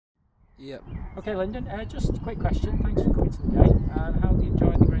Yep. Okay, Lyndon, just a quick question. Thanks for coming to the game. How have you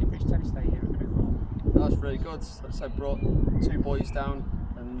enjoyed the Great British Tennis Day here at Crewe Hall? That's really good. So brought 2 boys down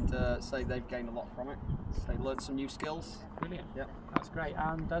and say they've gained a lot from it. So they learned some new skills. Brilliant. Yep. That's great.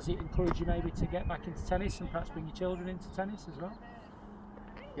 And does it encourage you maybe to get back into tennis and perhaps bring your children into tennis as well?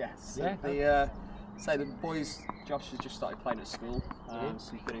 Yes. Yeah. Say the boys, Josh has just started playing at school,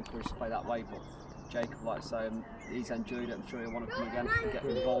 so he's been encouraged to play that way. But Jacob, like I say, he's enjoyed it. I'm sure he'll want to come again and get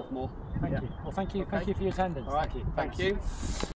involved more. Thank you. Well, thank you. Okay. Thank you for your attendance. All right. Thank you.